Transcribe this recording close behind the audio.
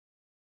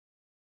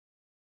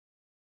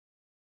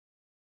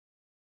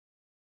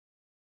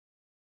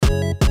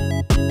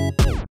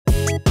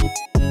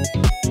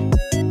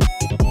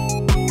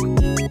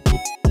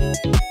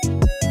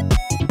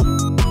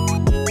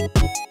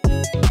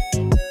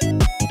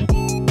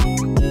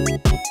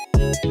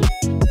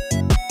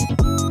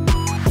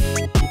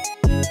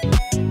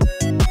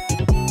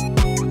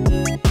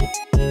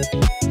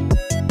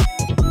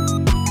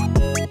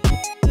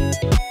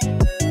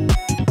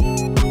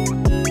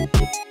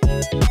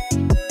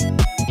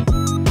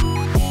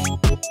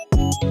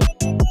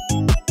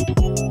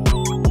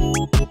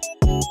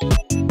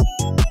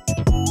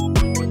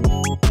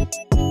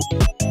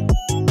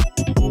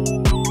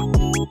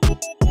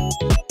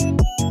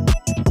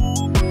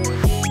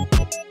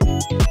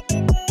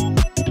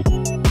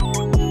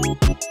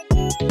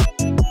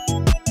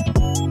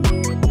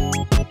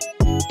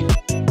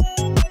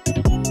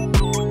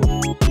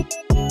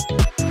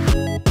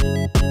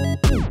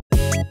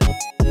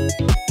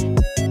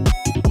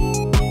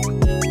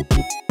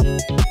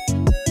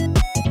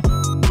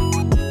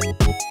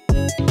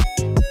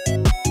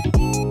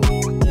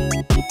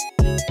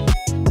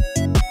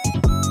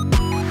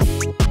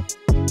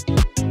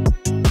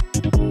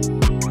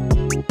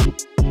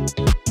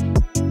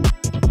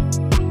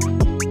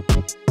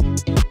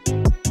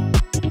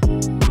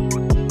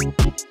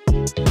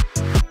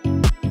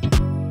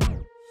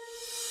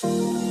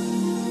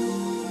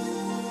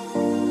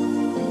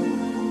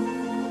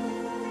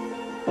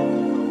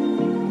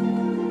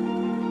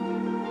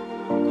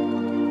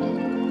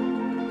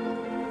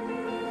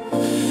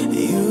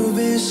You've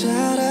been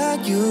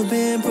shattered, you've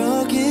been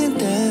broken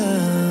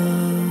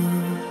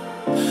down.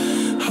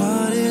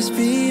 Heart is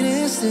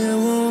beating, still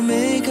won't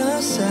make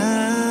a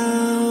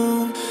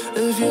sound.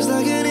 It feels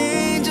like an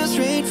angel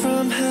straight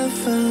from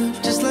heaven,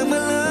 just like my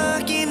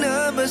lucky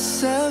number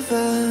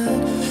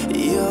 7.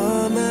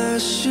 You're my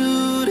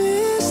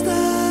shooting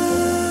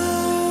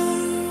star.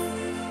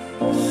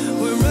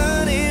 We're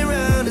running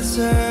round in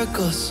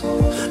circles.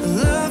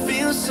 Love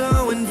feels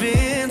so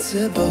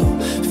invincible.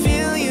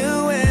 Feel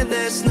you when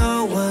there's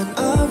no one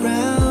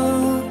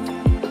around.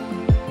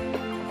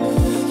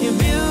 Your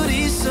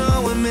beauty's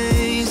so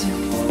amazing.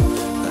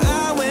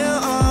 I will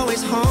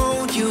always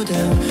hold you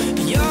down.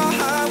 Your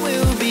heart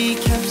will be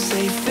kept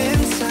safe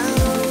and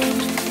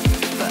sound.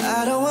 But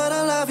I don't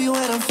wanna love you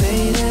when I'm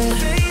faded.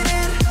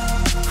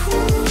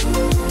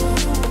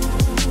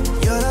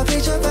 You're the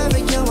picture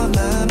perfect, you're on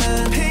my mind.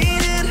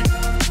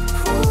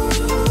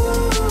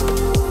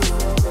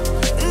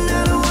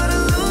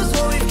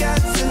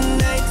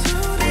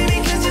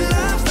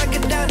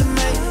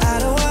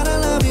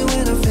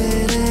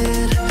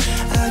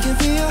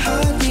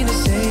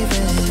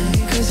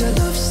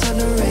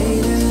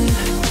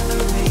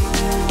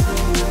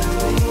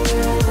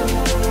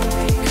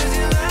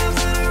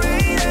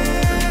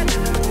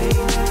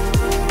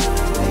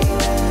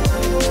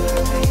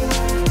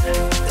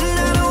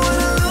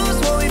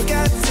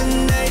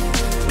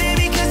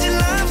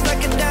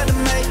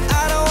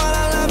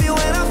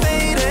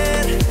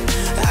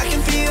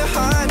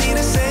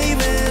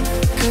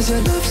 Your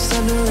love's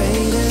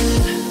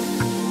underrated.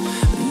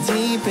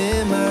 Deep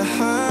in my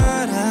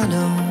heart, I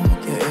know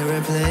you're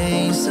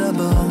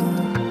irreplaceable.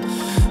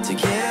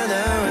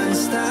 Together,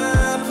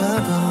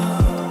 unstoppable.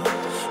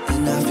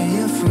 And I feel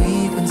your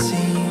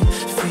frequency,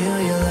 feel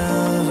your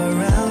love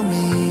around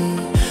me.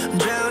 I'm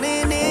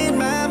drowning in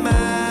my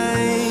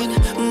mind,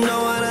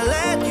 don't wanna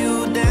let you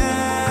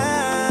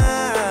down.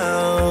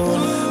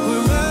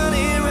 We're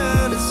running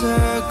round in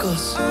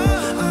circles.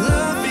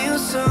 Love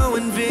feels so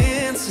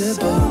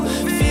invincible.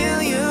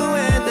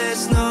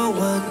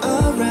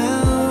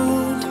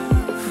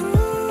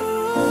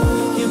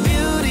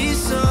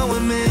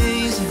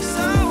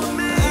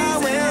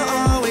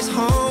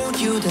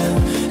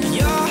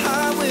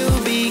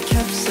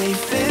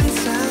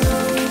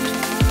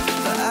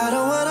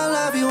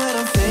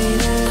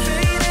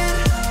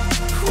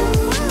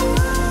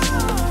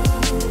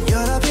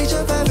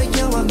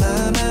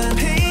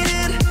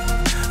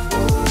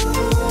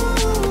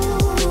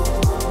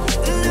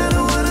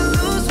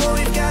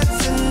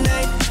 Tonight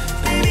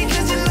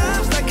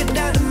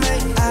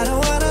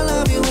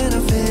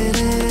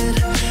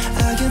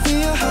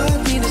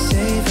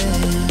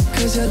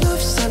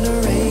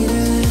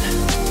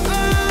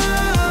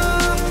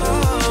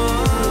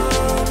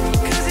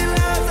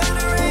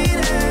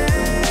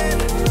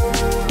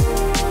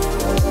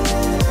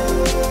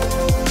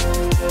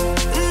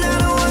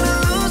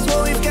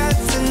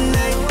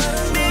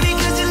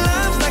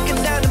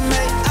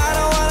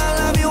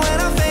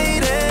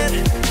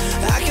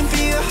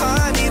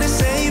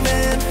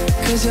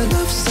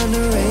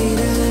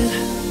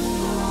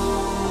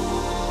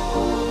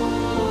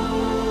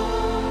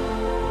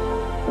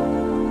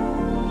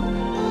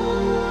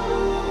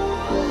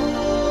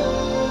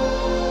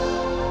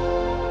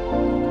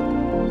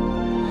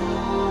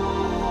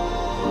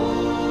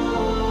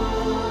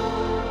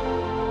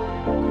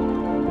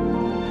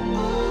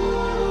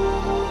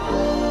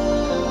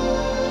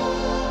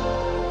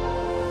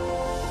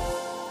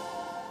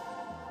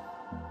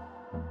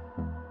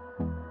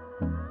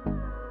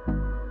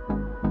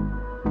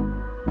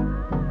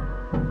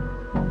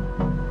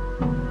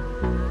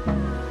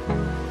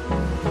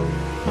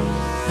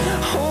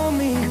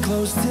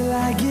close till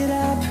I get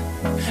up.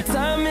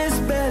 Time is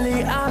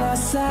barely on our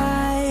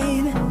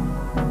side.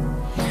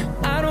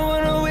 I don't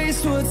wanna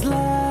waste what's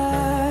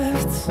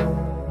left.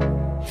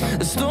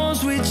 The storms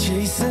we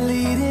chase are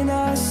leading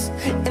us,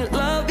 and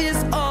love is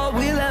all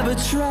we'll ever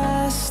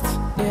trust.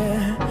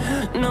 Yeah,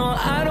 no,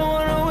 I don't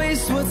wanna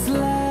waste what's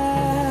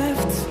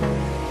left.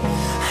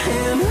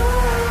 And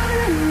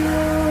on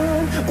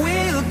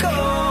we'll go,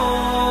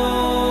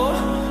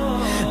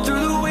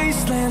 through the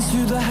wastelands,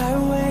 through the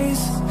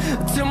highways,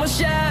 till my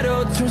shadow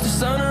turns to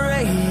sun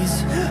rays.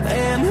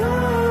 And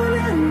on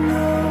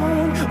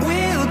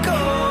we'll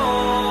go,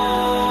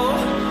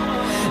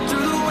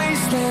 through the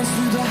wastelands,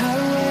 through the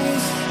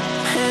highways,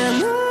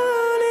 and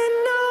on we'll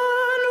go.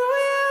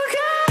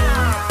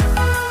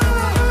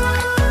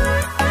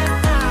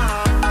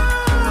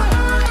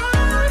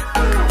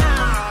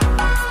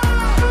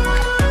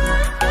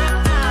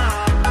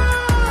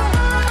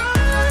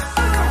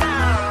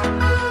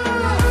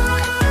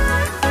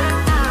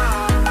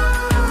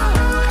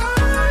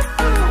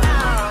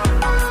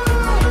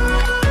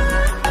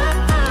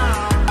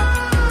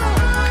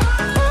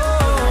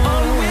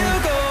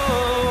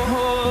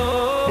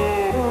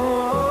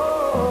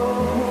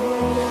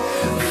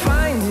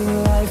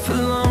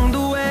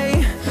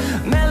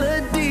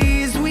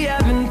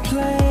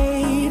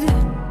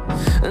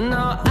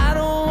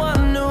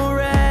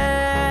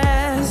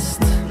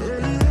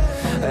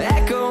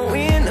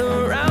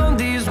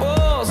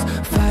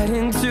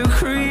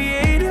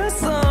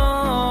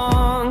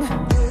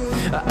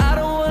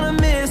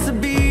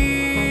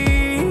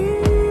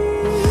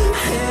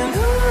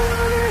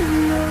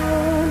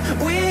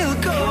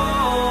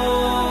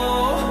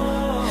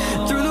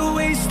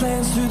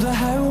 Through the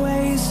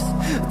highways,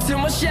 till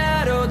my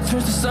shadow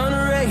turns to sun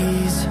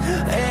rays.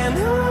 And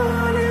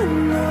on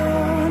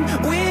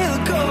we'll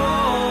go,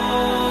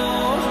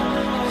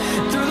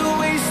 through the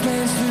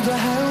wastelands, through the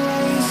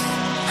highways,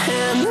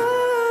 and on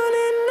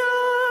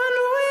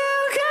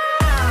we'll go.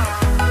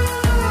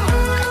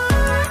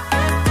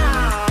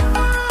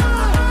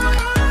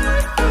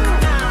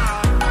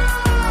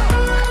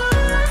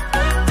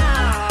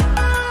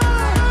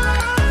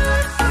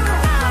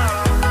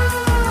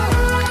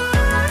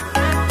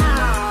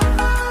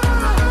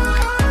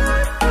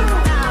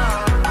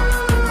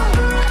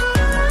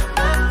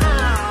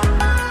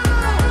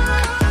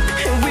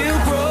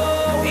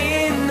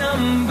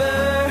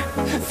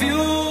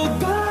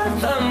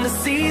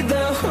 See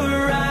the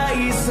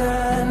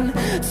horizon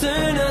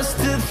turn us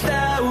to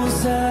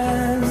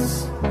thousands,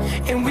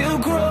 and we'll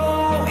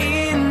grow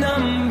in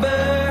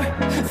number,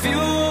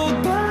 fueled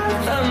by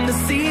them to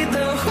see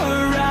the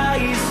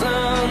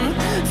horizon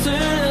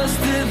turn us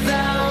to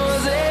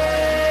thousands.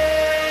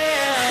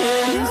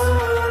 And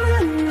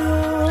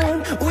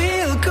on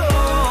we'll go,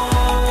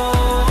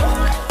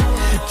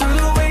 through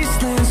the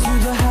wastelands,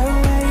 through the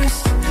highways,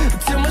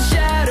 till my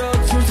shadow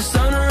turns to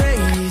sun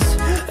rays.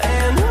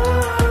 And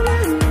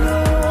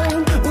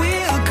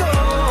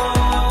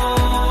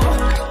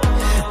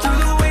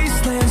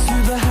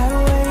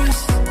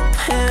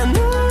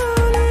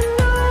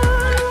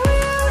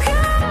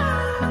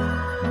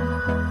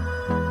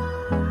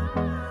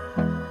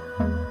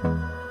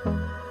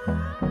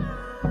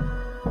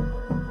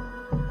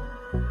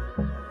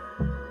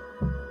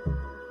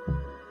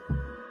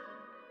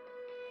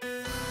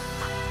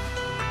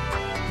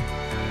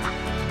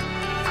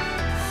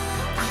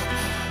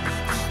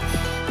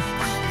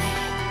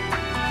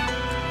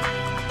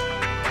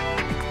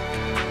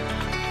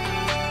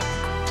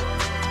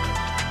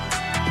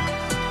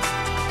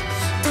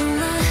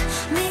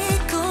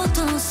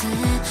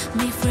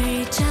me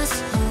free,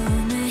 just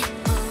hold me.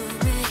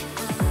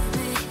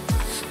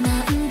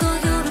 何度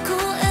夜越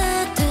え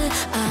て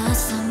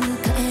朝迎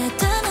え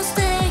ての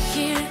Stay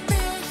here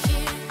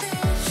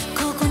こ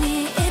こに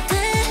いて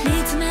見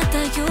つめ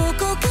た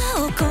横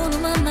顔この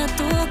まま時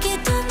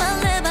止ま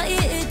ればいい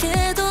け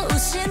ど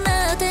失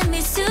って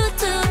Miss you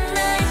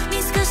tonight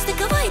水化して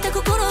乾いた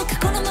心が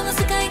このまま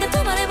世界が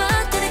止まれば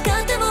誰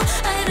かでも会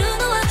える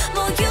のは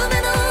もう夢の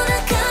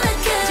中だ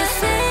け Just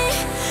say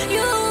you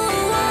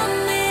want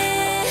me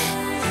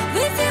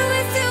with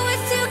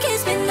you,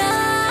 kiss me now.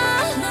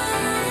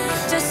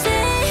 Just say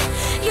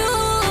you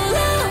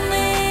love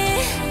me.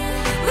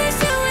 With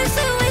you,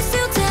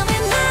 tell me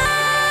now.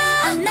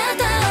 あな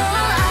たを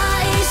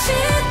愛し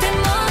て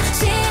も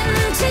信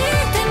じ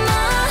ても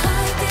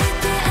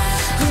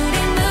振り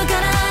向か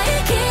ない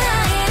嫌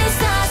いに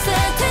させ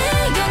て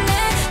よね。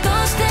どう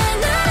して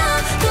なら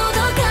届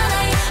かな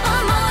い想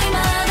いま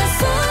だ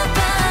そば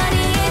に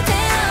いて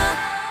よ。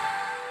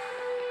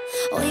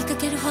追いか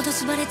けるほど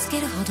縛りつけ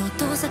るほど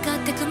遠ざかっ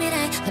てく未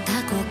来また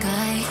後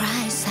悔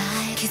Cry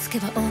side 気づけ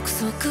ば憶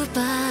測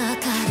ば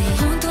かり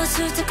本当は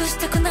執着し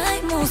たくな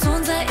いもう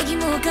存在意義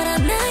もわから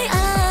ない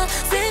ああ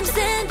全部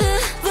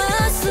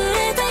忘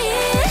れたい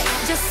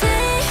Just say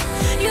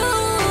you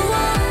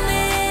want me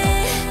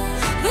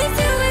with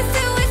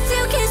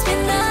you, kiss me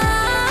now.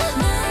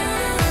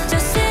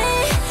 Just say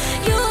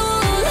you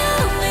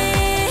love me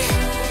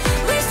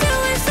with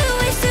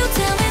you,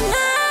 tell me now.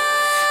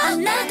 あ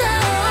なたを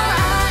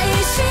愛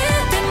し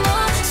ても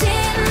信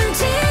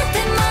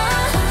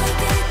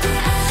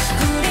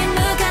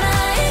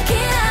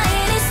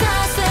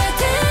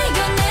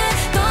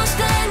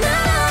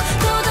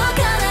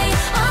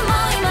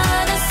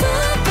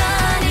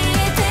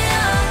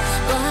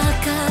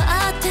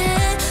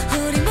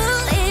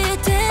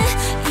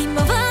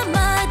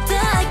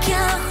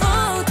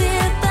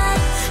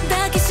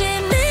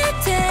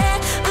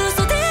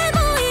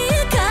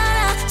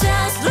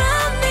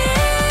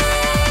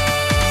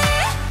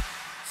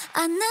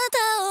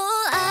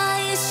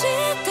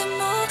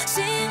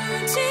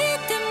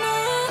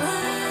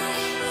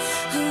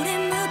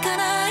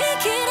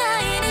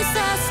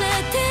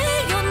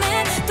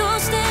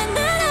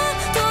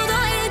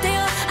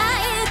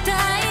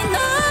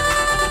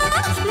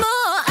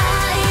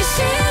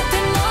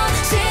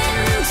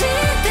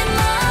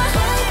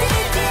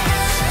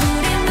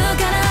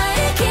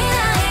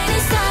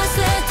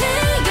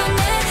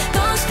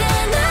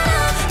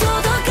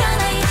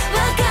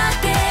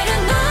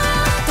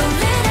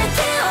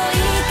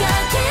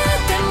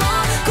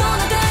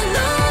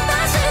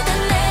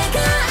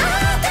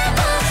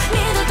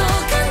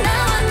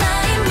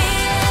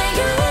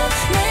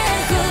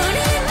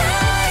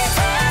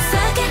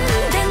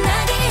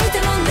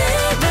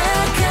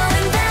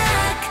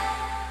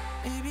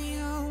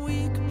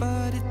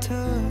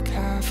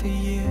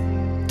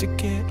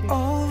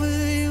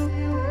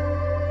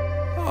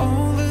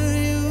over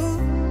you.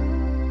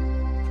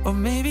 Or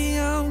maybe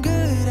I'm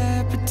good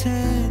at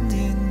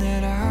pretending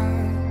that I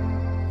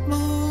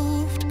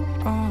moved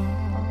on.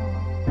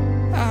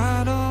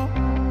 I know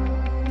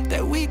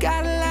that we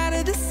got a lot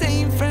of the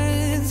same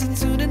friends, and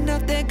soon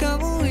enough there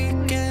come a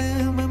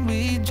weekend when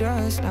we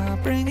just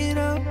not bring it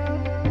up.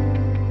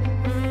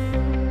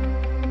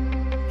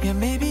 Yeah,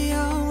 maybe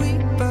I'm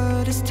weak,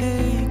 but it's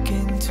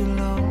taking too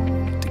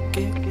long to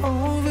get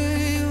over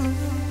you.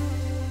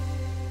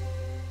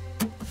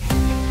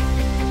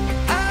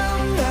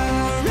 I'm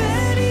not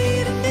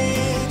ready to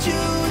need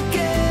you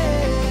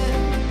again,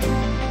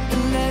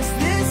 unless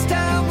this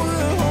time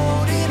we're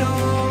holding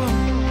on.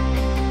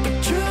 But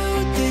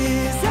truth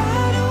is,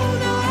 I don't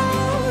know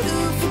how to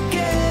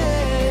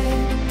forget.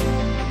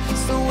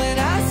 So when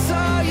I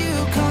saw you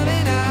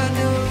coming, I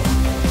knew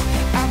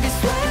I'd be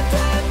swept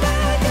right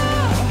by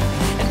now,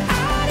 and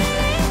I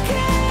didn't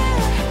care.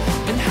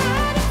 Been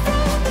hiding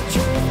from the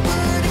truth,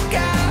 but it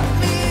got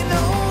me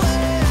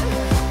nowhere.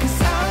 'Cause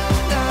I'm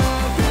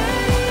not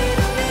ready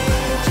to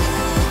need you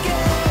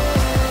again,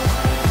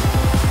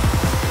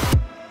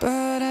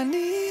 but I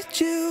need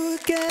you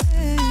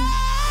again.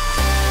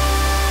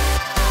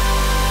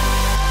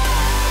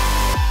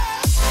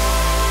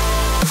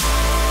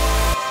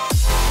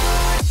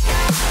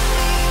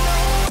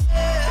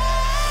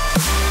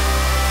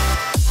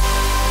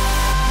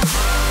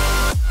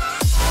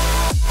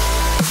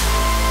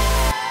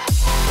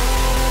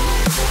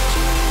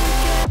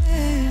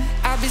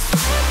 I'll be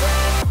swept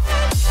right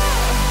now,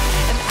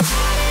 and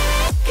I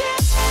didn't care.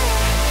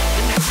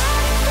 Been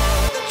hiding from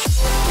the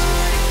truth,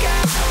 but it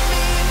got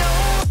me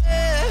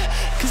nowhere.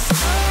 'Cause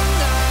I'm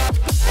not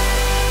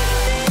ready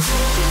to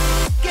need you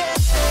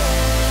again.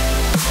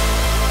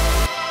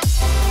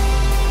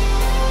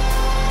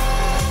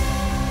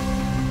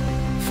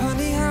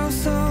 Funny how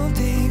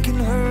something can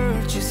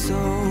hurt you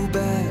so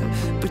bad,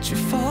 but you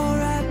fall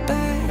right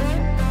back.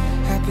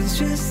 Happens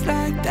just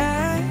like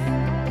that.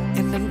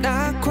 And I'm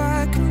not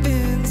quite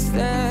convinced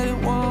that it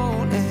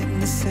won't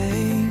end the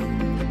same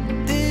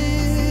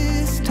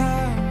this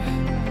time.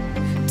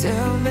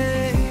 Tell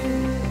me,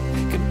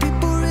 can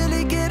people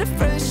really get a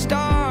fresh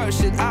start?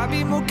 Should I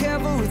be more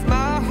careful with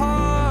my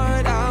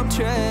heart? I'm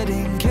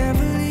treading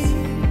carefully.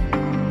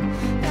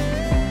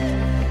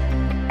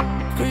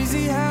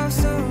 Crazy how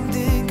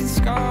something can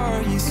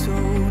scar you so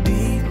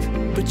deep,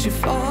 but you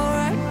fall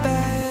right back.